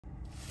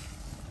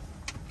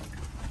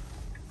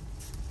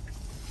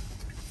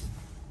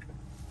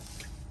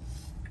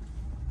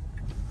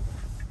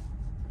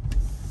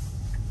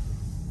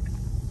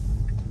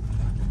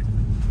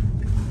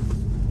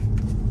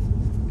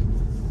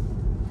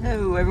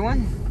Hello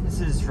everyone, this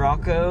is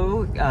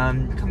Rocco,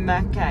 coming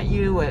back at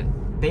you with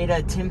Beta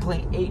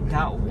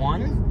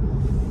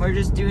 10.8.1. We're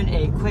just doing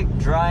a quick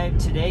drive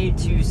today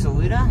to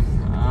Saluda,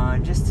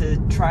 just to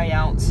try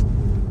out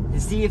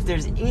and see if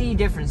there's any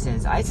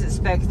differences. I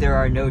suspect there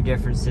are no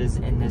differences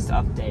in this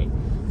update.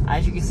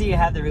 As you can see, I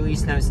have the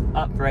release notes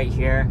up right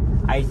here.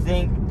 I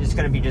think there's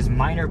going to be just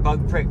minor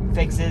bug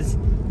fixes,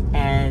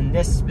 and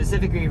this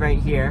specifically right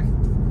here,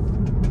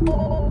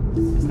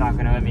 it's not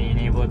going to let me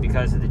enable it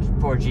because of the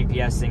poor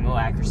GPS signal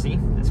accuracy.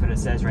 That's what it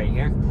says right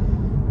here.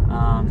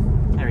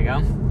 There we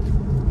go.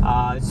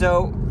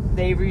 So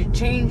they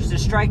changed the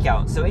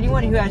strikeout. So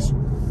anyone who has,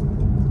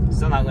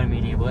 still not letting me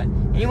enable it.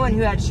 Anyone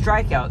who had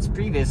strikeouts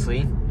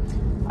previously,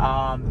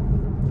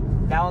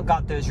 now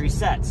got those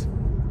resets.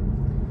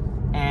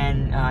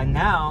 And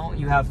now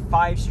you have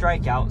 5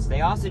 strikeouts.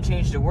 They also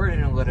changed the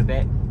wording a little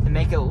bit to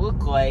make it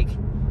look like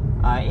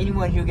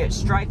anyone who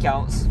gets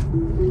strikeouts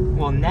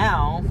will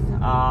now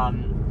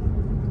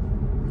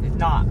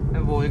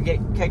will get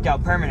kicked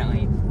out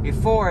permanently.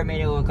 Before, it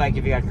made it look like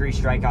if you got 3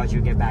 strikeouts, you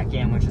would get back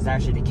in, which is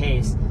actually the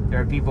case.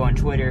 There are people on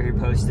Twitter who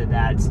posted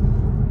that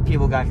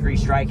people got 3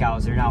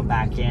 strikeouts, they're now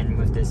back in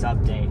with this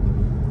update,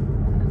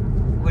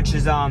 which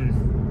is,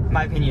 in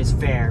my opinion, is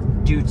fair,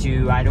 due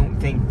to, I don't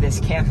think this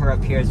camera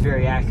up here is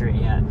very accurate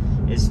yet.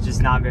 It's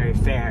just not very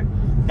fair.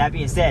 That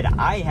being said,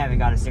 I haven't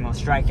got a single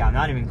strikeout,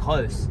 not even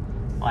close.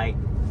 Like,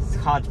 it's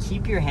called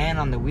keep your hand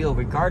on the wheel,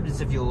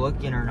 regardless if you're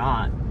looking or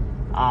not.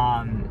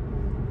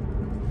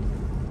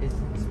 It's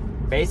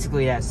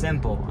basically that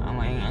simple.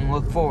 And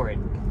look forward.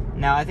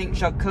 Now, I think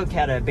Chuck Cook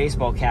had a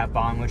baseball cap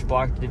on, which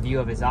blocked the view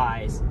of his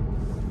eyes.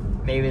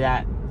 Maybe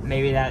that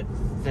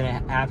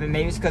didn't happen.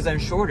 Maybe it's because I'm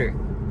shorter.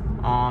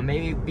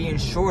 Maybe being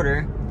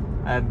shorter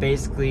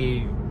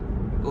basically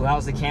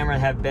allows the camera to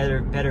have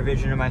better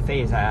vision of my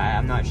face.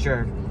 I'm not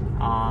sure.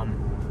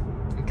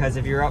 Because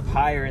if you're up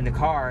higher in the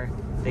car,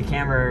 the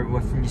camera,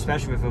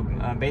 especially with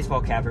a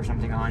baseball cap or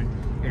something on,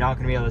 you're not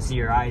going to be able to see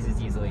your eyes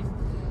as easily.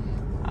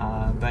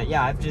 But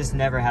yeah, I've just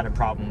never had a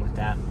problem with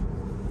that.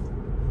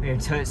 We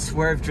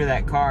swerved through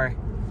that car,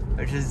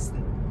 which is,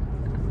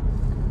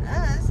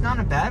 it's not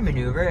a bad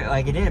maneuver.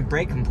 Like, it didn't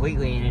brake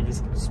completely and it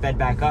just sped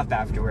back up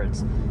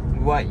afterwards.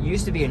 What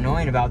used to be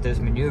annoying about those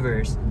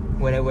maneuvers,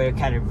 when it would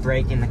kind of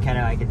brake and kind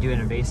of like do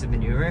an evasive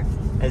maneuver,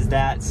 is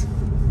that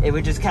it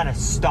would just kind of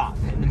stop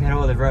in the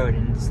middle of the road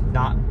and just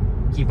not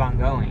keep on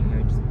going. It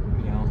would just,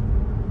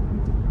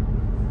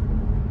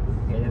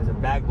 okay, there was a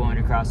bag blowing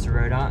across the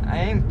road. I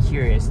am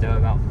curious though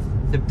about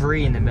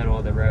debris in the middle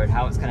of the road,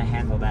 how it's going to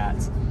handle that,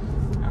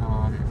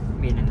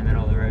 being in the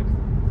middle of the road.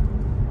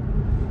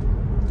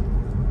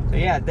 So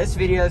yeah, this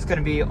video is going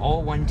to be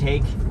all one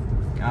take,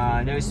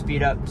 no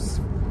speed ups,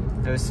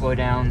 no slow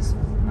downs.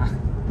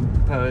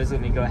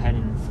 Let me go ahead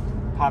and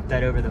pop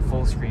that over the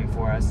full screen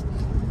for us.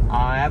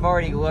 I've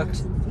already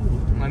looked.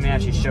 Let me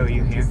actually show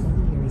you here.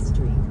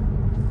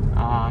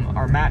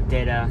 Our map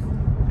data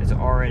is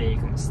already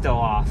still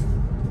off.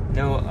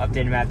 No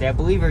updated map data. I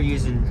believe we're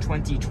using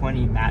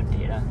 2020 map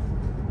data.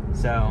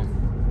 So,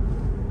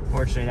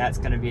 fortunately, that's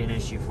going to be an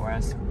issue for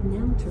us.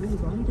 Now turn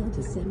right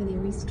onto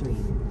Seminary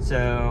Street.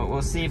 So,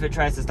 we'll see if it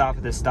tries to stop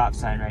at this stop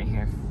sign right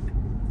here.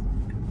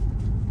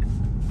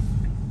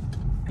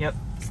 Yep,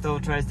 still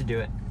tries to do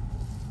it.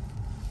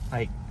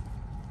 Like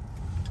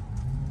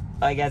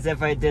as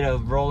if I did a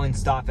rolling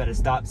stop at a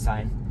stop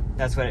sign.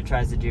 That's what it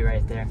tries to do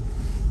right there.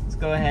 Let's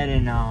go ahead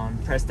and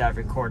press that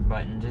record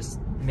button. Just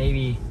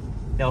maybe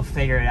they'll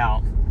figure it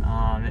out.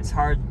 It's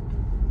hard.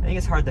 I think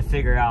it's hard to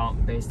figure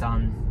out based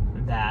on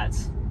that.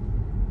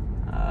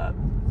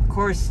 Of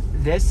course,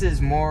 this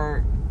is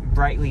more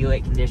brightly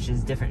lit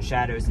conditions, different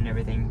shadows and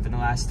everything from the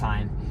last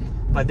time.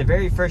 But the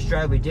very first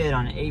drive we did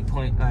on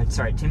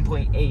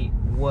 10.8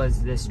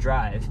 was this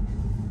drive.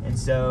 And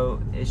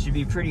so it should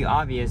be pretty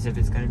obvious if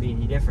it's going to be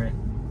any different.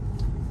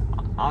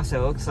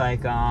 Also, it looks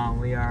like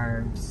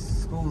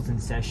school's in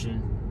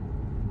session.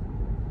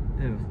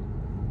 Ooh.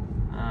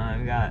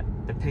 We got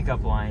the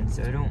pickup line,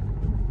 so I don't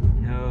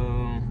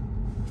know.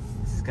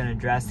 This is going to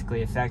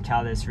drastically affect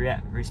how this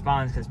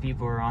responds because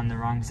people are on the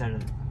wrong side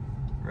of the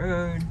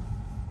road.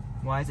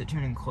 Why is it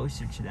turning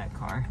closer to that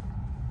car?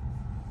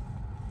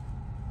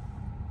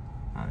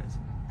 Oh, there's a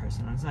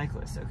person on a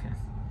cyclist, okay.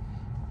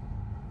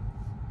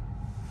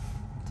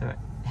 So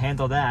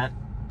handle that.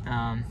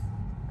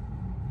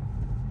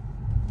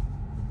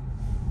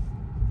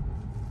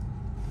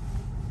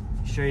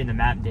 Show you the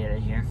map data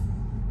here.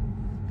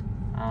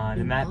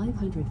 In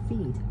 500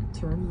 feet,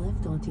 turn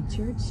left onto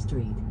Church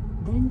Street,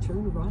 then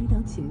turn right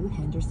onto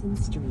Henderson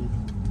Street.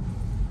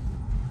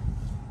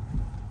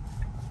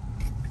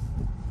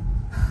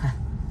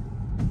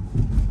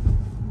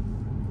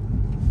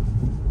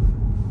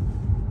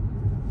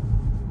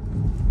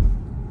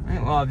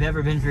 Well, I've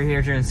never been through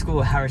here during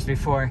school hours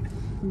before.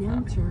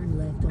 Now turn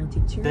left onto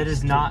Church That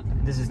is not,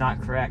 this is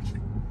not correct.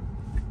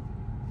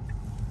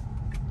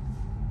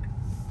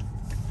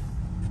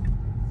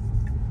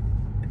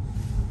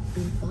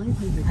 In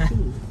 500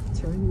 feet,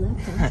 turn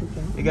left onto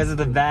because of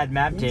the bad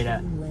map data.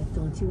 Turn left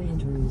onto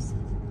Andrews.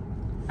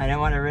 I don't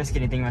want to risk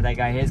anything with that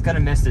guy. He's gonna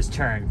miss this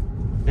turn.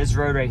 This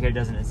road right here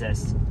doesn't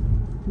exist.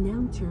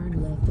 Now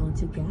turn left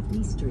onto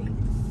Gaffney Street.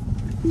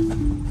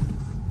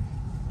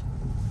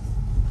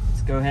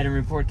 Let's go ahead and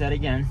report that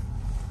again.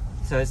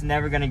 So it's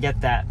never gonna get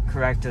that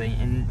correctly,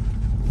 and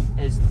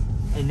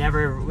it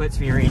never lets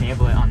me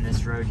re-enable it on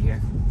this road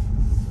here.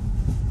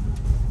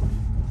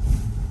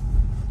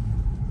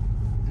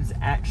 Let's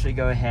actually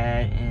go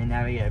ahead and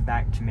navigate it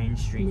back to Main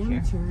Street now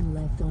here. Now turn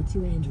left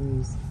onto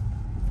Andrews.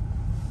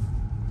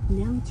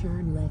 Now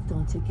turn left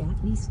onto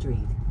Gaffney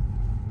Street.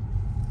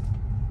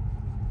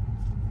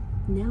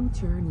 Now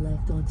turn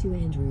left onto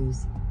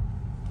Andrews.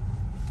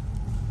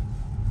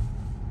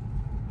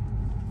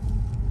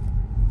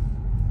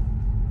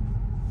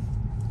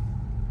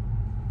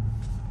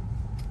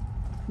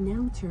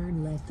 Now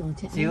turn left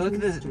onto See,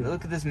 Andrews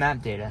look at this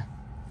map data.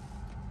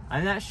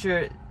 I'm not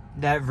sure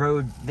that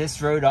this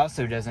road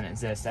also doesn't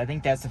exist. I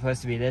think that's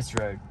supposed to be this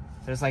road.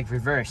 So it's like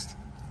reversed.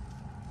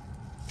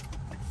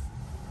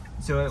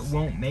 So it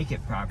won't make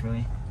it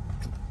properly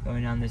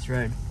going down this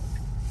road.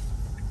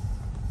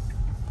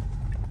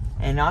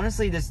 And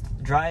honestly, this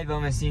drive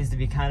almost seems to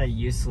be kind of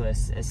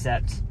useless,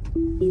 except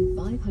in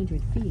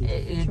 500 feet,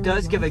 it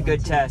does give a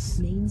good test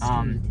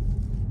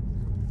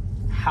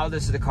how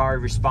does the car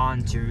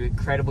respond to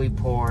incredibly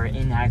poor,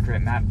 inaccurate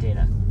map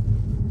data.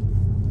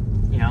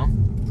 You know,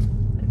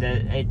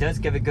 it does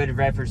give a good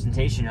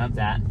representation of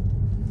that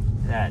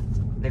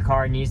the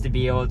car needs to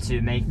be able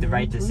to make the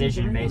right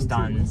decision based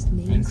on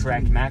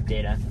incorrect map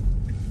data.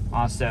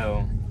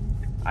 Also,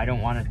 I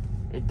don't want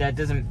to.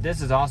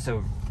 This is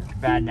also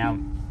bad now.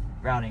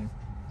 Routing.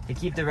 To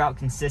keep the route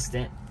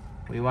consistent,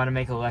 we want to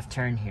make a left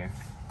turn here.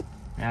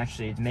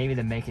 Actually, maybe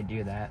to make it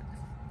do that.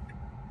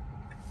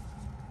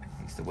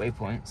 Makes the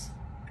waypoints.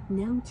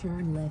 Now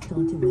turn left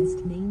onto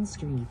West Main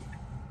Street.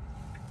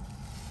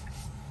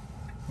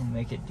 We'll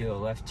make it do a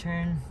left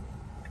turn.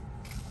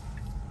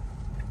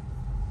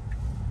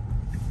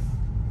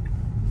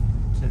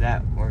 So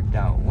that worked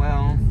out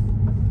well.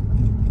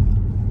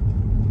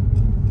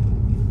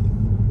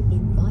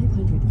 In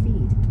 500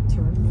 feet,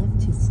 turn left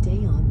to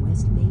stay on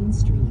West Main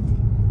Street.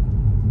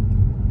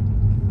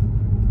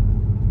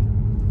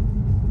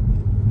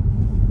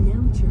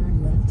 Now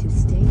turn left to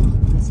stay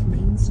on West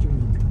Main Street.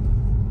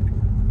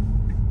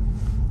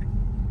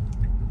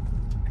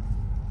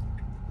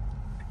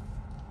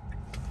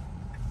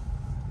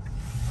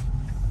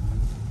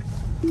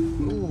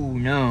 Ooh,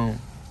 no.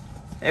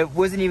 It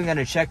wasn't even going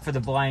to check for the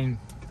blind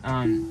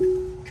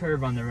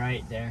curve on the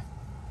right there.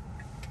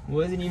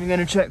 Wasn't even going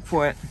to check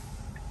for it.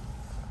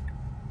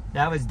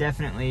 That was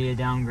definitely a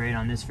downgrade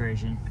on this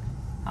version.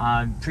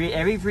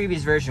 Every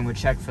previous version would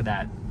check for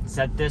that.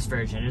 Except this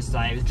version, it's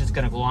like it's just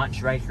gonna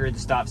launch right through the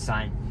stop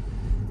sign.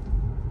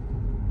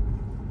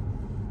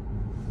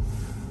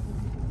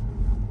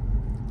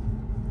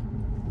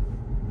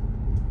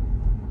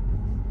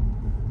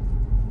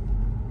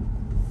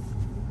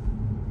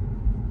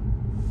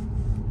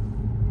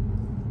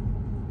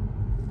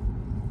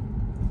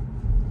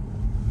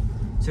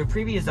 So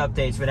previous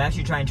updates would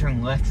actually try and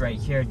turn left right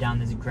here down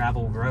this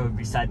gravel road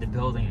beside the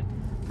building.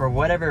 For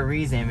whatever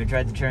reason, it would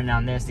try to turn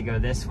down this to go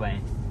this way,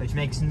 which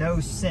makes no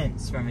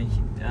sense from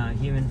a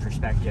human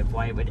perspective,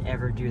 why it would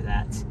ever do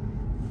that.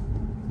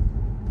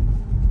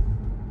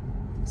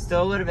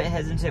 Still a little bit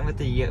hesitant with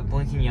the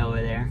blinking yellow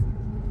there.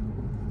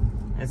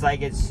 It's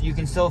like you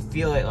can still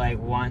feel it like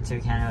want to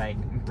kind of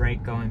like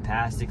brake going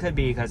past. It could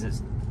be because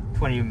it's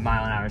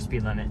 20-mile-an-hour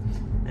speed limit.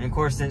 And of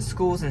course, since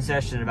school's in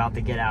session about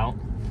to get out,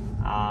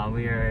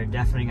 we are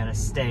definitely going to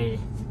stay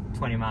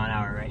 20 mile an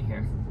hour right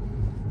here.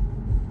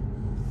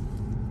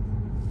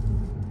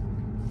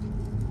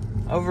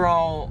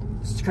 Overall,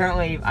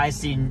 currently I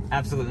see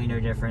absolutely no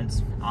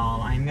difference.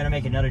 I'm going to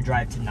make another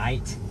drive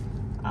tonight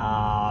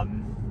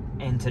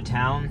into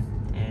town,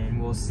 and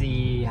we'll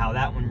see how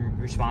that one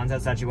responds.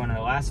 That's actually one of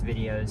the last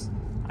videos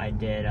I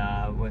did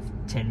with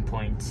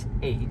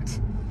 10.8.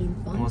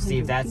 And we'll see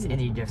if that's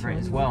any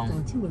different as well.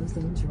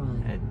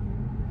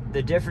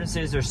 The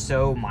differences are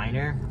so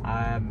minor.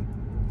 I'm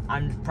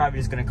probably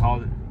just gonna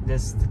call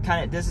this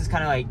this is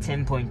kind of like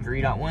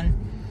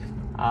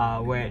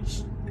 10.3.1,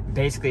 which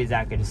basically is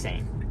exactly the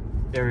same.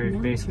 There are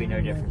basically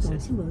no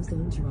differences. Looks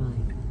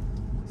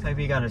like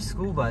we got a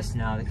school bus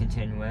now to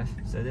contend with.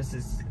 So it's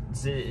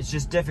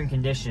just different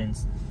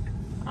conditions.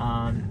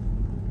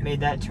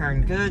 Made that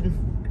turn good.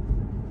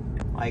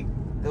 Like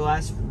the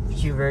last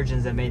few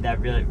versions that made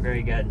that really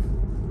very good.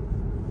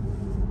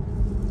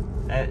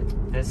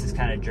 This is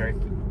kind of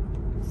jerky.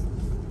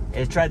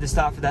 It tried to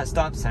stop for that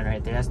stop sign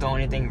right there. That's the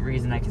only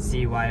reason I can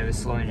see why it was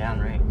slowing down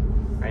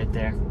right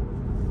there.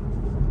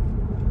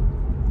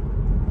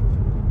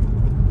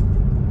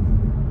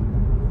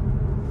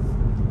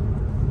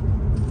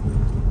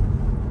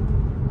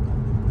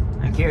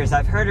 I'm curious.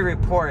 I've heard of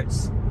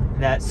reports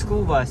that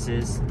school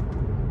buses,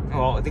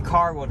 well, the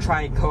car will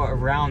try to go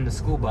around the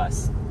school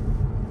bus.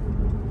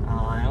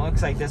 And it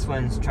looks like this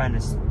one's trying to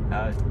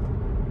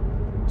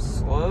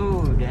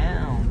slow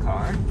down,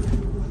 car.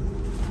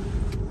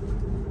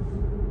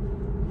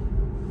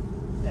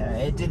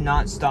 it did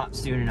not stop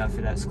soon enough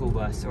for that school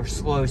bus, or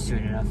slow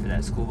soon enough for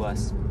that school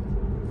bus.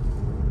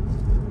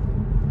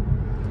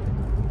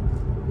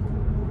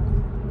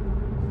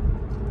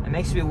 It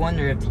makes me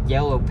wonder if the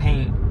yellow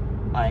paint,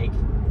 like,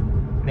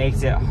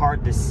 makes it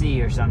hard to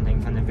see or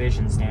something from the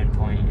vision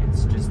standpoint.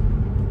 It's just,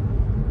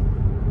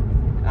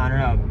 I don't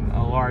know,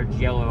 a large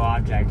yellow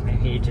object.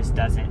 Maybe it just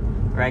doesn't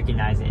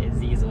recognize it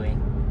as easily.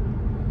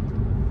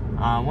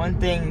 One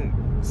thing,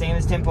 same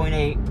as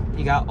 10.8,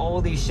 you got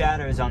all these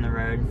shadows on the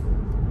road,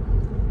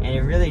 and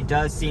it really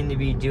does seem to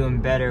be doing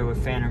better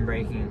with phantom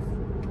braking.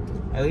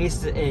 At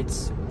least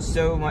it's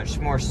so much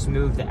more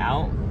smoothed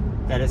out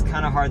that it's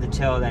kind of hard to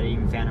tell that it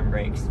even phantom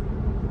brakes.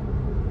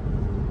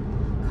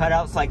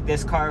 Cutouts like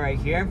this car right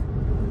here,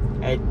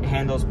 it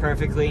handles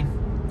perfectly.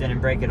 Didn't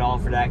break at all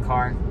for that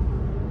car.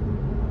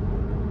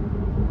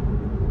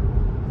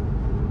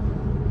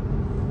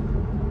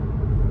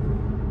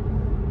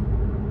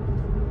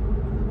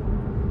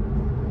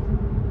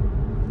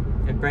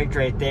 It braked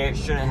right there. It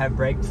shouldn't have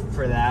braked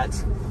for that.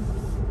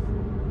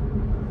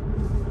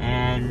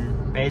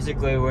 And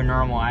basically we're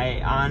normal. I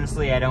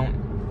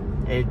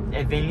don't,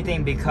 if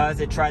anything, because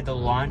it tried to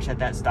launch at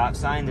that stop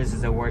sign, this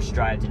is a worse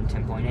drive than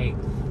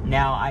 10.8.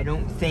 Now, I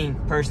don't think,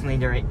 personally,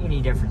 there are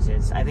any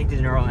differences. I think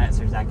the neural nets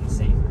are exactly the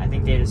same. I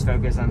think they just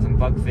focused on some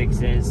bug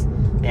fixes.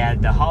 They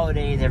had the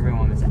holidays,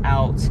 everyone was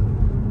out.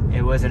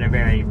 It was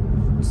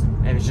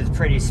just a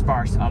pretty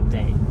sparse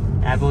update.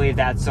 And I believe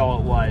that's all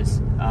it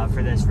was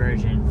for this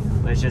version.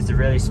 It was just a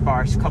really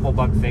sparse couple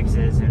bug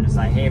fixes, and it's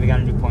like, hey, we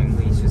got a new point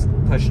release, just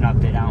push an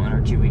update out on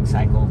our 2-week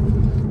cycle.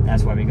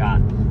 That's what we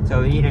got.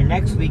 So either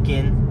next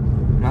weekend,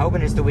 I'm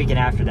hoping it's the weekend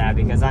after that,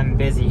 because I'm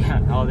busy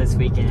all this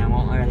weekend. I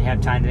won't really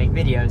have time to make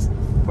videos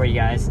for you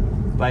guys.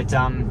 But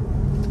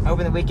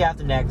hoping the week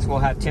after next, we'll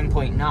have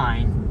 10.9,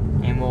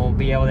 and we'll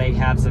be able to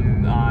have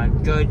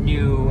some good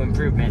new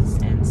improvements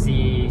and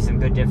see some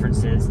good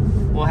differences.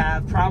 We'll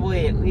have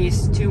probably at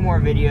least 2 more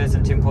videos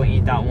on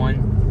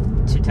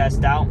 10.8.1 to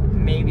test out,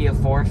 maybe a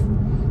 4th,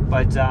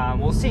 but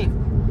we'll see.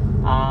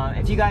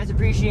 If you guys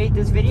appreciate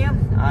this video,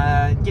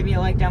 give me a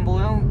like down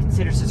below.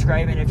 Consider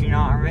subscribing if you're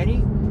not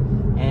already.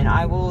 And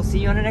I will see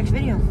you on the next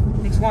video.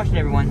 Thanks for watching,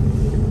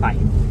 everyone. Bye.